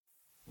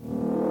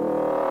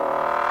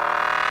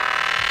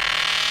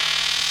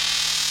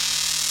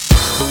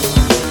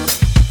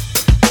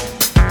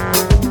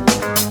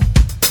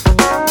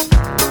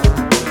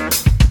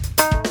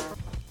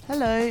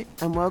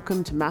and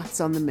welcome to Maths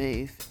on the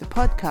Move, the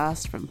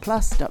podcast from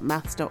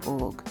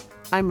plus.maths.org.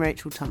 I'm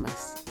Rachel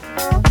Thomas.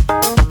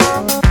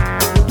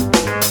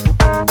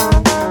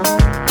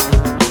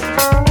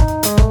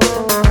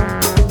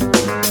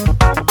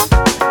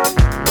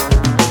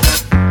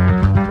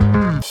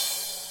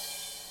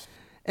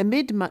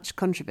 Amid much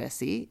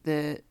controversy,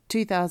 the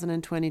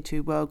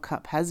 2022 World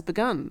Cup has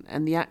begun,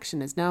 and the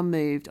action has now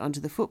moved onto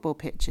the football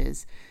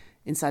pitches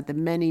inside the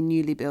many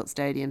newly built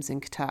stadiums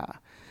in Qatar.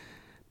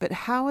 But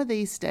how are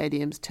these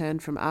stadiums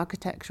turned from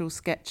architectural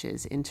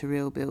sketches into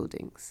real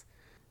buildings?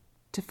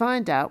 To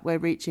find out, we're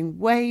reaching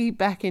way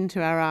back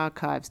into our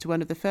archives to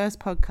one of the first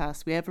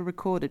podcasts we ever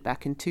recorded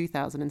back in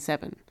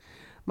 2007.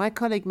 My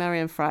colleague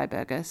Marianne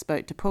Freiberger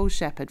spoke to Paul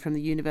Shepherd from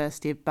the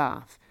University of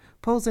Bath.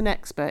 Paul's an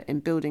expert in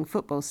building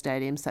football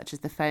stadiums such as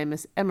the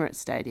famous Emirates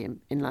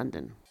Stadium in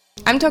London.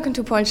 I'm talking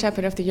to Paul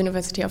Shepherd of the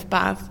University of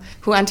Bath,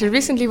 who until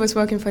recently was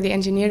working for the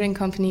engineering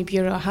company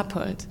Buro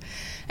Happold.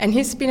 And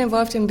he's been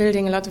involved in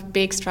building a lot of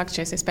big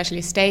structures,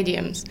 especially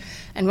stadiums.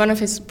 And one of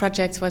his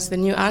projects was the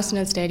new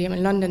Arsenal Stadium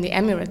in London, the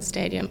Emirates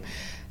Stadium.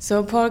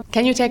 So, Paul,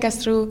 can you take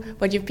us through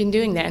what you've been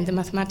doing there and the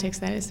mathematics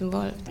that is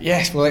involved?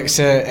 Yes, well, it's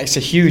a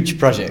huge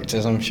project,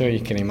 as I'm sure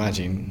you can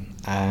imagine.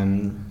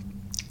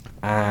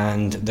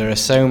 And there are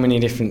so many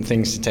different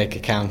things to take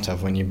account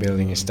of when you're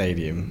building a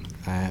stadium,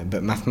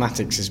 but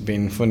mathematics has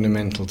been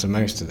fundamental to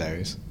most of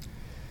those.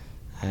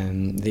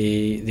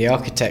 The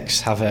architects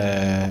have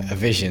a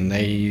vision.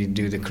 They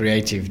do the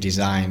creative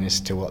design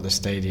as to what the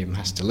stadium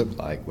has to look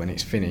like when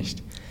it's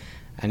finished.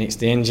 And it's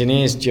the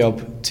engineer's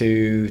job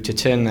to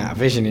turn that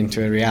vision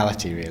into a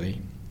reality,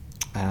 really.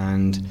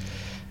 And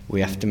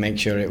we have to make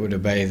sure it would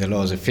obey the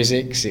laws of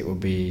physics, it would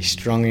be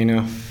strong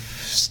enough,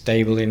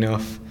 stable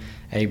enough,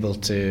 able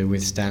to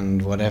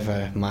withstand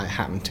whatever might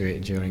happen to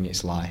it during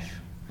its life.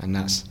 And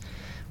that's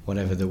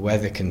whatever the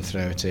weather can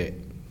throw at it.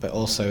 But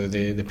also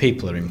the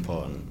people are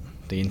important,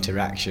 the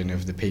interaction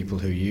of the people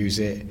who use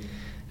it.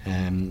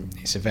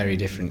 It's a very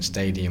different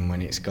stadium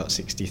when it's got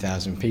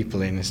 60,000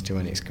 people in as to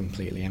when it's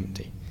completely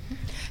empty.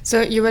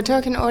 So you were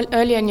talking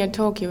earlier in your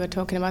talk, you were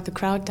talking about the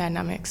crowd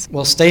dynamics.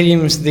 Well,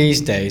 stadiums these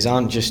days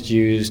aren't just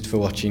used for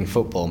watching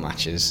football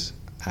matches.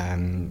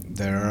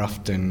 There are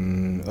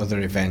often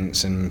other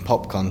events and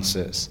pop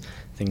concerts,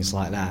 things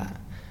like that.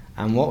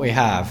 And what we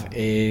have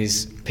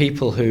is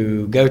people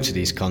who go to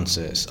these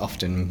concerts,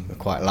 often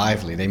quite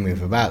lively, they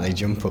move about, they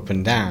jump up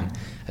and down,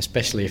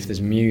 especially if there's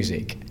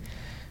music.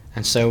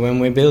 And so when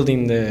we're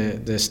building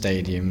the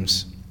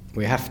stadiums,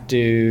 we have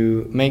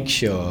to make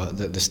sure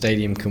that the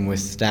stadium can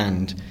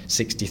withstand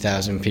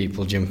 60,000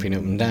 people jumping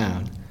up and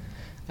down.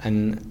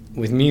 And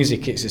with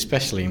music it's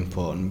especially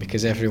important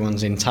because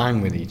everyone's in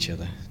time with each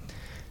other.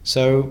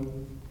 So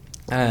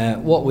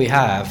what we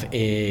have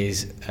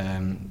is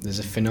there's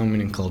a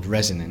phenomenon called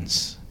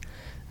resonance,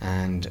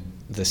 and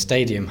the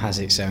stadium has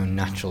its own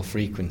natural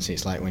frequency.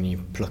 It's like when you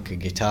pluck a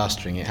guitar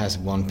string, it has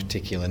one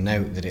particular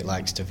note that it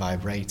likes to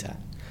vibrate at.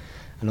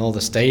 And all the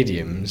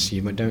stadiums,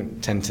 you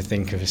don't tend to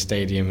think of a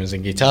stadium as a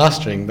guitar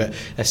string, but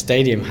a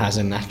stadium has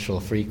a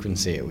natural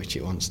frequency at which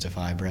it wants to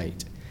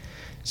vibrate.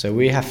 So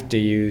we have to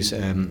use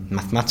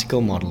mathematical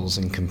models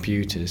and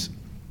computers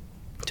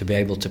to be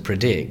able to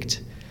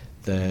predict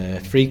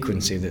the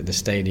frequency that the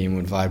stadium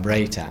would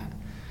vibrate at,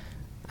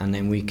 and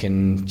then we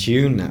can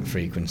tune that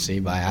frequency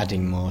by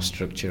adding more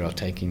structure or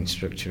taking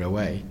structure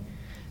away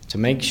to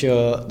make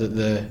sure that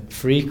the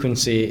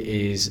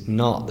frequency is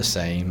not the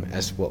same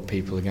as what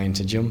people are going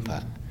to jump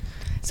at.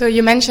 So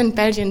you mentioned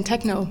Belgian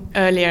techno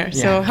earlier,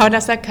 Yeah. So how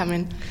does that come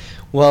in?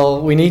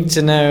 Well, we need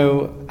to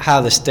know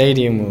how the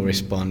stadium will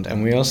respond,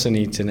 and we also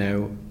need to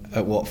know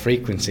at what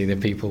frequency the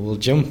people will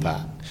jump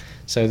at.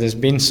 So there's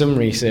been some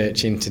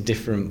research into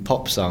different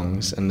pop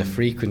songs and the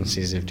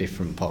frequencies of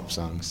different pop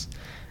songs,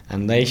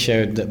 and they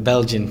showed that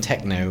Belgian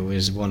techno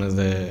was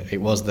it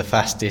was the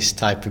fastest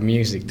type of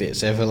music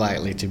that's ever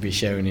likely to be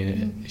shown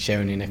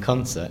in a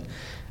concert,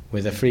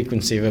 with a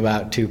frequency of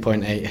about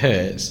 2.8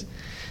 hertz.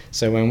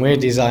 So when we're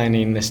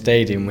designing the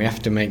stadium, we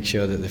have to make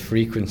sure that the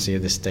frequency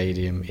of the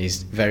stadium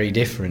is very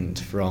different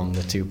from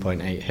the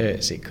 2.8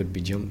 hertz it could be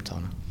jumped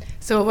on.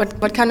 So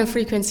what kind of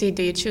frequency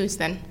do you choose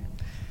then?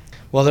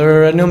 Well,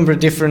 there are a number of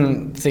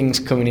different things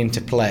coming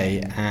into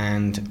play,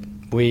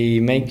 and we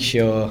make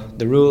sure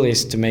the rule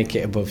is to make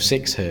it above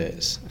 6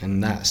 hertz,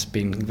 and that's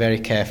been very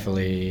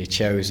carefully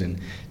chosen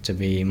to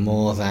be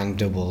more than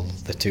double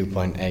the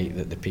 2.8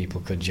 that the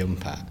people could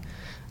jump at.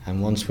 And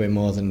once we're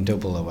more than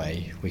double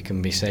away, we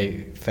can be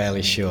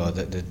fairly sure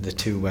that the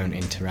two won't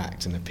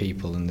interact, and the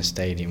people and the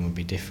stadium will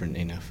be different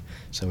enough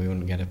so we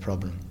wouldn't get a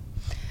problem.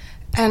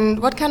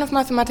 And what kind of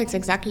mathematics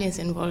exactly is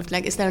involved?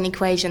 Like, is there an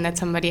equation that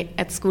somebody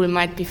at school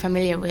might be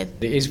familiar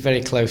with? It is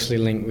very closely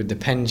linked with the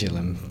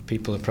pendulum.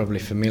 People are probably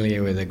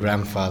familiar with a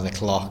grandfather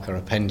clock or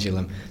a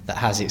pendulum that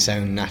has its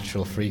own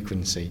natural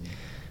frequency.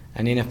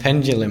 And in a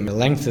pendulum, the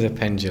length of the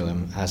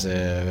pendulum has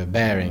a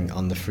bearing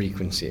on the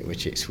frequency at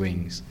which it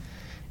swings.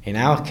 In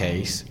our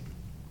case,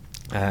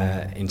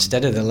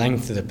 instead of the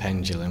length of the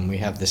pendulum, we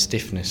have the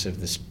stiffness of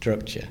the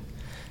structure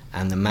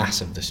and the mass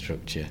of the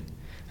structure.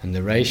 And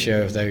the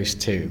ratio of those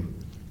two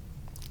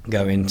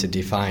go into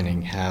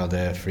defining how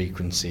the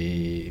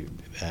frequency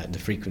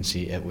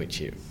at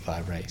which it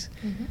vibrates.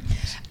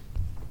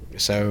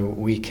 So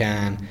we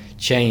can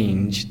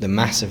change the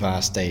mass of our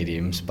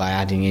stadiums by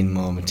adding in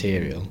more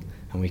material,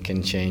 and we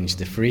can change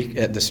the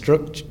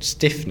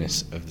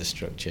stiffness of the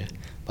structure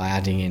by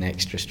adding in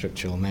extra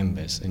structural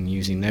members. And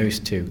using those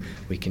two,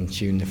 we can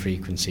tune the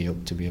frequency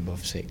up to be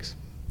above 6.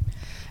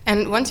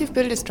 And once you've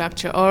built a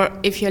structure, or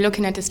if you're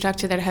looking at a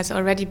structure that has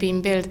already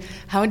been built,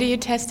 how do you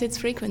test its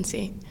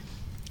frequency?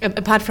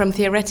 Apart from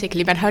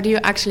theoretically, but how do you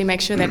actually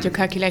make sure that your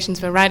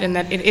calculations were right and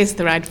that it is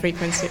the right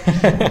frequency?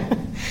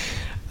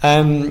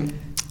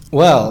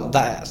 Well,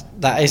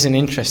 that is an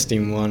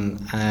interesting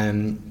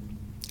one,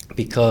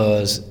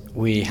 because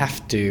we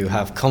have to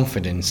have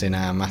confidence in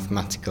our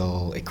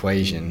mathematical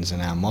equations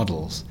and our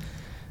models.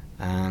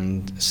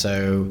 And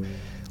so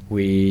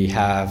we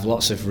have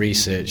lots of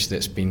research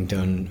that's been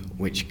done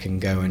which can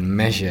go and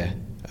measure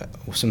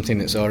something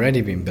that's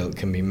already been built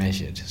can be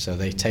measured. So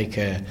they take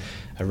a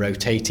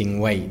rotating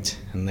weight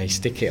and they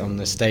stick it on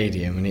the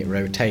stadium, and it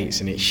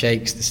rotates and it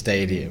shakes the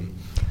stadium.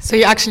 So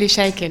you actually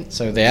shake it?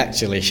 So they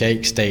actually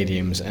shake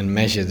stadiums and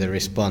measure the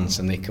response,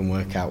 and they can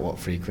work out what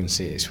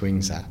frequency it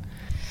swings at.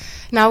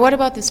 Now, what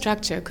about the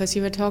structure? Because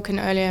you were talking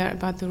earlier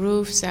about the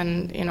roofs,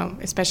 and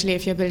especially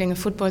if you're building a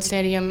football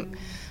stadium,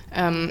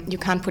 you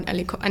can't put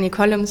any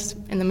columns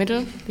in the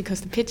middle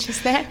because the pitch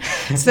is there.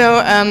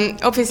 So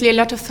obviously a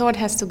lot of thought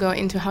has to go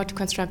into how to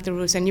construct the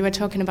roofs, and you were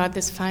talking about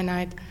this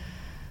finite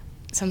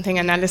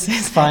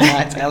analysis.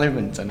 Finite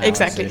element analysis.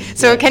 Exactly.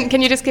 So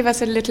can you just give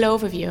us a little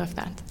overview of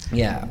that?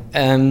 Yeah.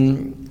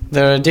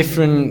 There are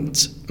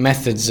different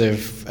methods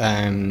of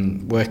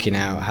working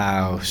out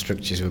how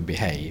structures will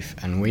behave,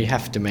 and we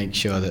have to make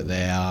sure that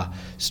they are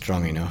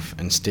strong enough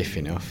and stiff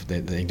enough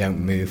that they don't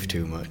move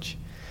too much.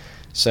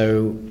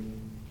 So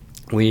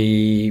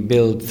we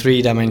build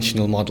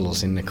 3-dimensional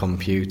models in the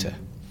computer,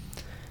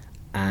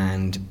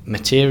 and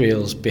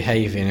materials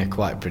behave in a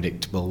quite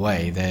predictable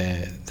way.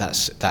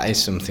 That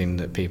is something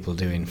that people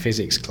do in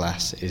physics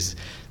class, is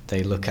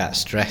they look at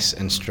stress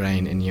and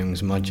strain in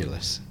Young's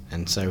modulus.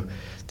 And so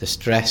the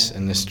stress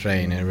and the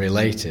strain are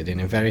related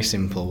in a very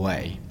simple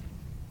way.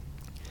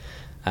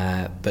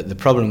 But the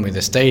problem with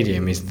a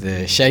stadium is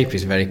the shape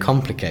is very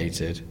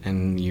complicated,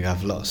 and you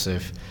have lots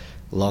of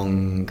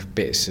long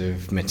bits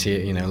of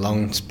material,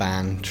 long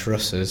span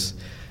trusses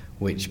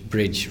which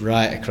bridge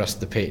right across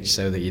the pitch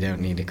so that you don't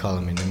need a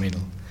column in the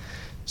middle.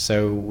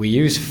 So we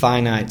use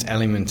finite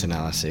element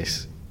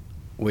analysis,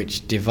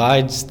 which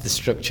divides the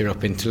structure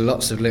up into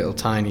lots of little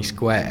tiny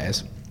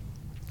squares,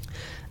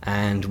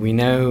 and we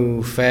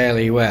know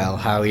fairly well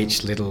how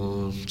each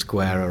little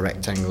square or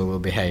rectangle will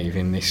behave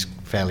in this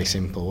fairly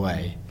simple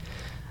way.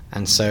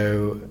 And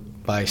so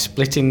by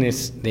splitting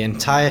the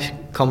entire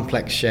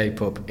complex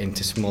shape up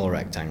into small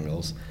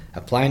rectangles,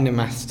 applying the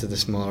maths to the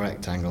small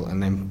rectangle,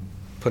 and then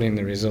putting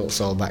the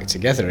results all back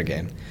together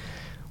again,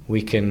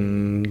 we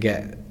can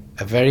get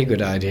a very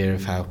good idea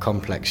of how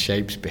complex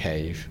shapes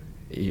behave,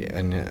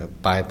 and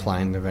by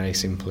applying the very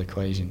simple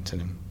equation to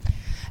them.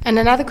 And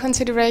another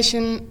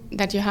consideration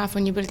that you have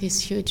when you build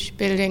these huge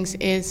buildings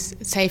is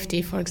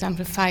safety, for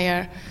example,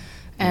 fire,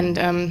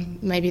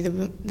 and maybe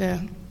the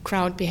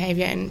crowd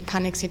behavior in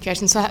panic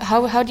situations. So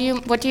what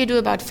do you do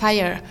about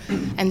fire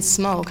and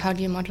smoke? How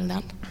do you model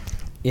that?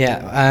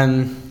 Yeah,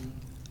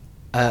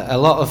 a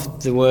lot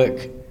of the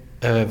work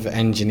of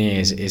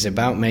engineers is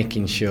about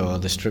making sure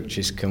the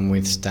structures can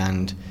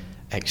withstand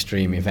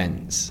extreme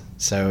events.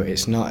 So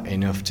it's not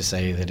enough to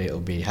say that it'll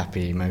be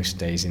happy most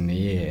days in the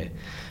year,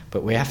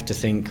 but we have to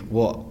think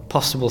what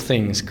possible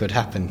things could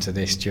happen to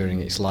this during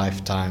its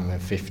lifetime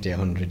of 50,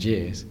 100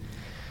 years.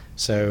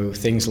 So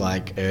things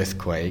like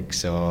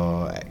earthquakes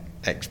or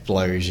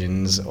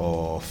explosions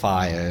or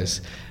fires,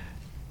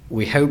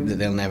 we hope that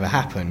they'll never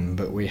happen,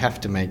 but we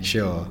have to make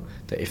sure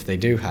that if they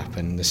do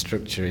happen, the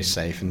structure is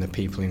safe and the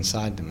people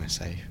inside them are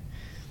safe.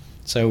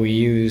 So we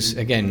use,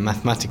 again,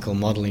 mathematical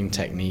modelling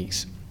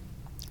techniques.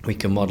 We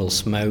can model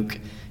smoke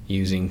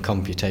using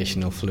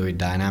computational fluid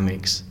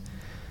dynamics,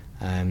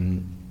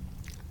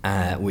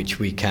 which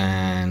we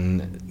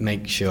can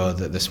make sure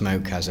that the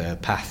smoke has a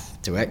path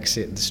to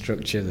exit the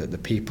structure, that the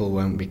people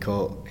won't be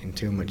caught in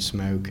too much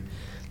smoke.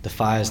 The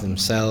fires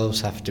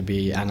themselves have to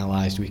be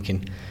analysed. We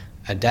can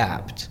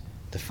adapt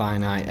the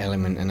finite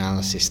element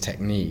analysis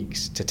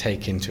techniques to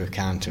take into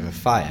account of a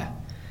fire,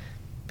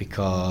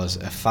 because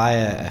a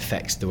fire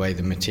affects the way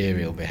the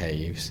material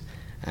behaves,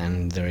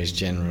 and there is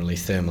generally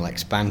thermal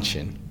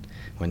expansion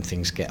when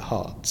things get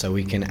hot. So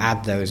we can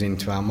add those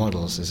into our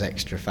models as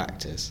extra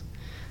factors,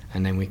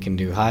 and then we can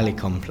do highly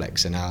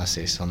complex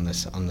analysis on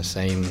the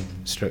same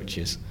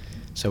structures.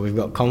 So we've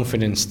got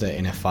confidence that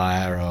in a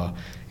fire or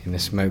in a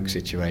smoke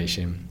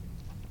situation,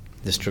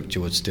 the structure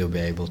would still be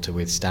able to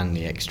withstand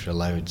the extra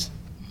loads.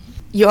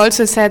 You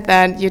also said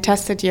that you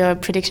tested your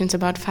predictions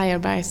about fire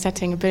by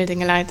setting a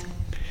building alight.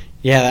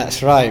 Yeah,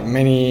 that's right.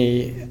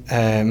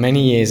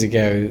 Many years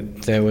ago,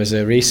 there was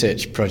a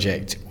research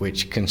project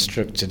which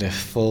constructed a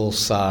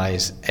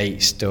full-size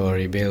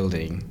 8-storey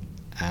building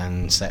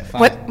and set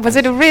fire. Was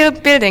it a real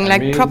building,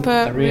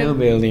 A real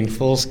building,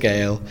 full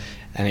scale,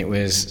 and it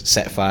was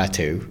set fire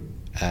to.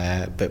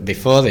 But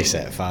before they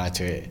set fire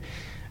to it,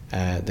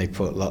 they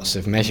put lots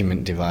of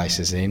measurement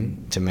devices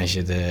in to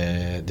measure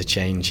the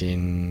change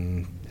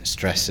in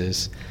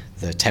stresses,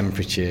 the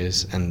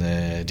temperatures, and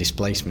the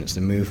displacements,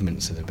 the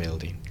movements of the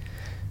building.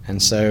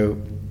 And so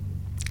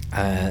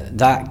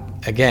that,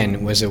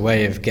 again, was a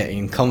way of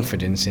getting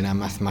confidence in our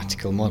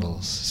mathematical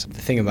models.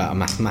 The thing about a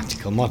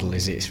mathematical model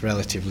is it's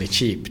relatively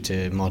cheap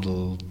to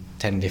model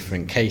 10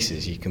 different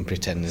cases. You can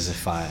pretend there's a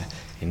fire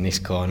in this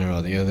corner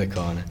or the other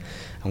corner.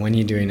 And when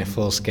you're doing a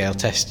full-scale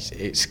test,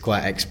 it's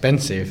quite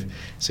expensive,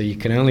 so you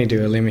can only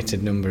do a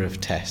limited number of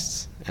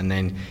tests. And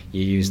then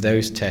you use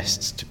those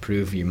tests to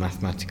prove your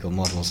mathematical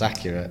model's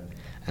accurate,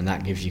 and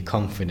that gives you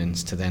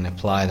confidence to then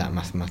apply that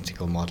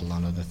mathematical model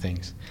on other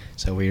things.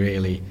 So we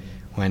really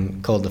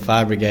called the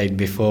fire brigade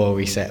before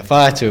we set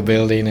fire to a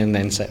building and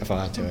then set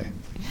fire to it.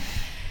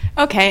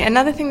 Okay,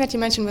 another thing that you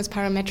mentioned was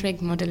parametric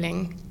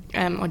modeling,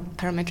 or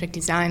parametric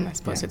design, I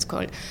suppose it's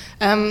called.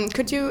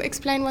 Could you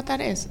explain what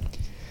that is?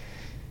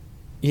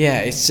 Yeah,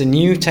 it's a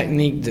new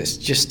technique that's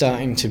just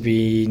starting to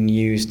be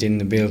used in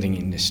the building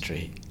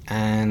industry,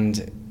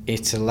 and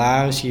it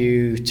allows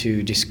you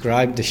to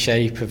describe the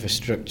shape of a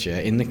structure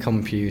in the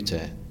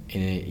computer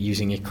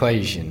using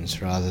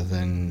equations rather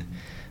than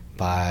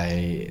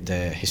by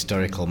the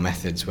historical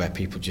methods where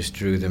people just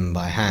drew them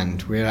by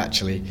hand. We're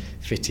actually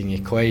fitting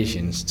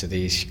equations to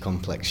these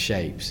complex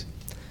shapes,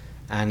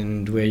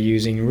 and we're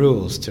using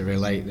rules to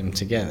relate them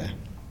together.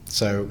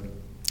 So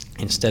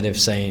instead of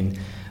saying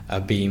a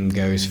beam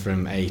goes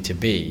from A to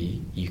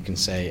B, you can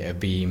say a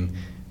beam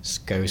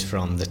goes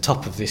from the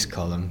top of this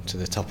column to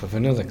the top of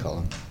another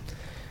column.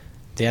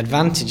 The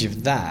advantage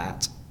of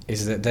that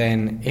is that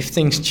then if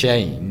things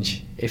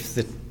change, if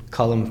the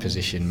column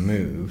position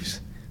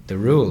moves, the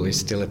rule is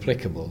still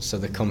applicable, so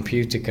the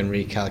computer can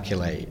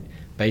recalculate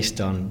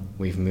based on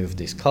we've moved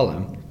this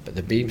column, but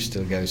the beam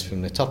still goes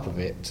from the top of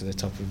it to the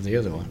top of the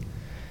other one.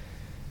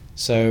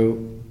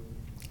 So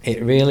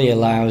it really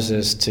allows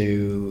us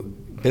to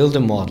build a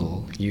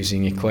model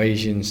using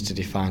equations to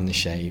define the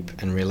shape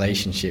and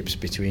relationships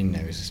between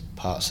those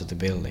parts of the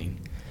building.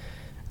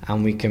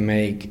 And we can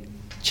make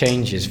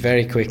changes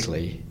very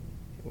quickly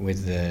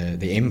with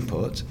the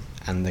input,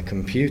 and the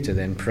computer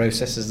then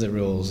processes the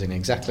rules in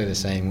exactly the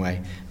same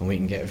way, and we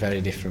can get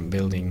very different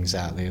buildings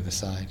out the other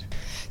side.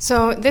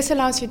 So this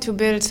allows you to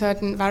build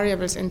certain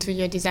variables into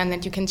your design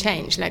that you can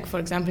change. Like, for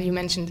example, you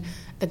mentioned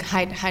the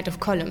height of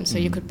columns. So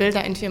you could build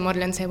that into your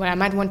model and say, well, I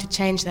might want to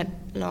change that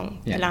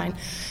along the line.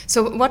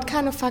 So what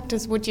kind of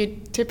factors would you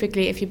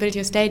typically, if you build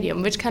your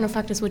stadium, which kind of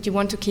factors would you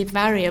want to keep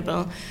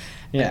variable?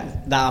 Yeah,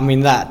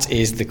 that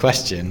is the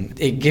question.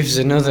 It gives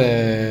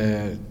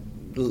another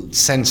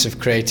sense of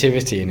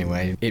creativity in a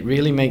way. It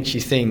really makes you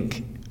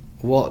think,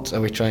 what are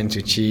we trying to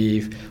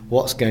achieve?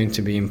 What's going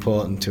to be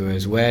important to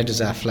us? Where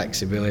does our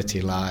flexibility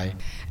lie?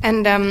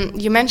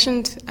 And you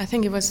mentioned, I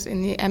think it was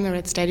in the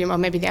Emirates Stadium, or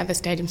maybe the other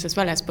stadiums as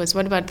well, I suppose.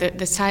 What about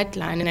the sight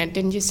line? And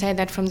didn't you say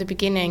that from the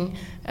beginning,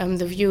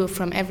 the view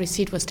from every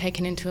seat was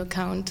taken into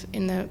account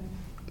in the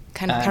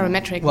kind of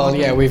parametric model?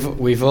 Yeah,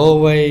 we've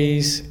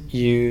always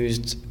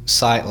used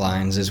sight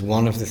lines as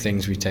one of the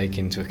things we take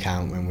into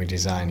account when we're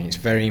designing. It's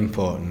very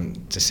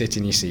important to sit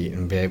in your seat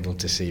and be able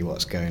to see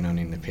what's going on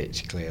in the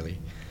pitch clearly.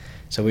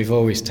 So we've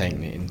always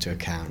taken it into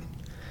account.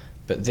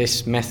 But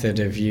this method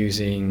of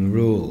using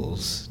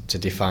rules to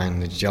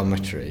define the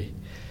geometry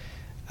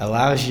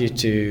allows you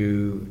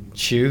to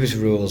choose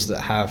rules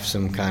that have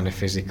some kind of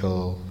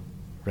physical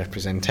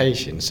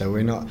representation. So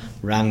we're not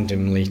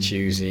randomly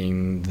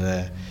choosing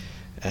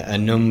a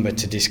number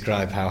to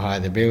describe how high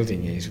the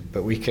building is,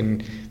 but we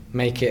can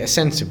make it a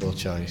sensible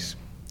choice.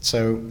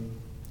 So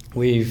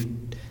we've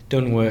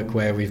done work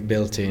where we've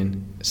built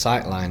in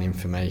sightline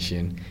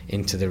information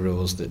into the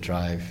rules that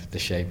drive the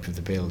shape of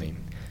the building,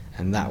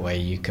 and that way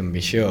you can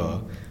be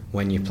sure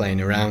when you're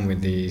playing around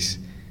with these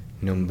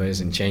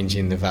numbers and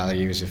changing the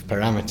values of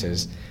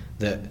parameters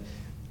that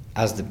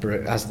as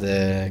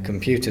the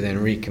computer then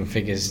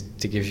reconfigures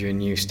to give you a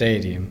new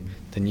stadium,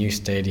 the new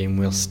stadium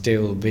will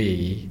still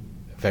be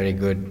very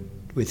good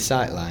with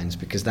sightlines,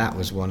 because that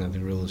was one of the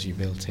rules you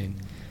built in.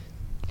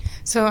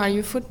 So are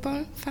you a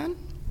football fan?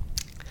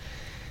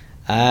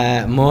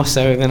 More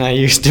so than I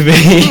used to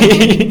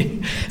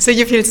be. So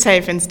you feel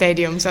safe in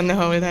stadiums on the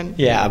whole then?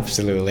 Yeah,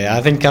 absolutely.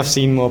 I think I've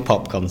seen more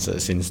pop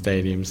concerts in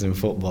stadiums than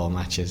football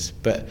matches,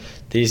 but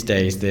these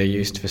days they're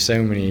used for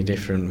so many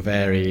different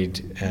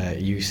varied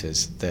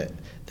uses that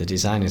the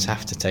designers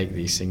have to take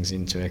these things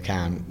into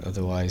account,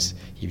 otherwise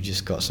you've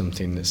just got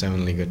something that's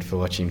only good for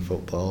watching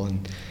football,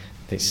 and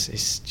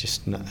it's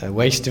just not a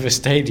waste of a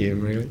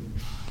stadium, really.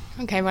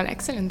 Okay, well,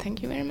 excellent.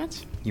 Thank you very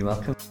much. You're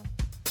welcome.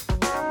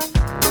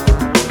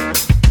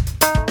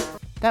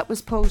 That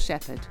was Paul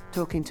Shepherd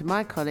talking to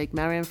my colleague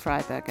Marion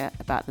Freiberger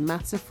about the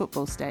Maths of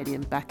Football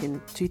Stadium back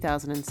in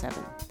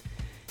 2007.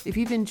 If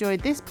you've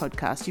enjoyed this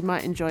podcast, you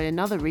might enjoy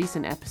another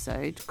recent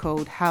episode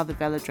called How the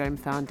Velodrome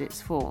Found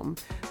Its Form,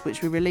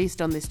 which we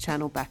released on this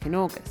channel back in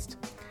August.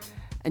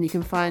 And you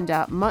can find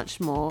out much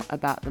more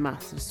about the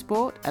maths of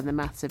sport and the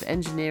maths of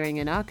engineering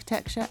and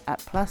architecture at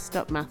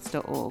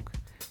plus.maths.org.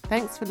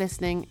 Thanks for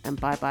listening, and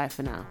bye-bye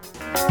for now.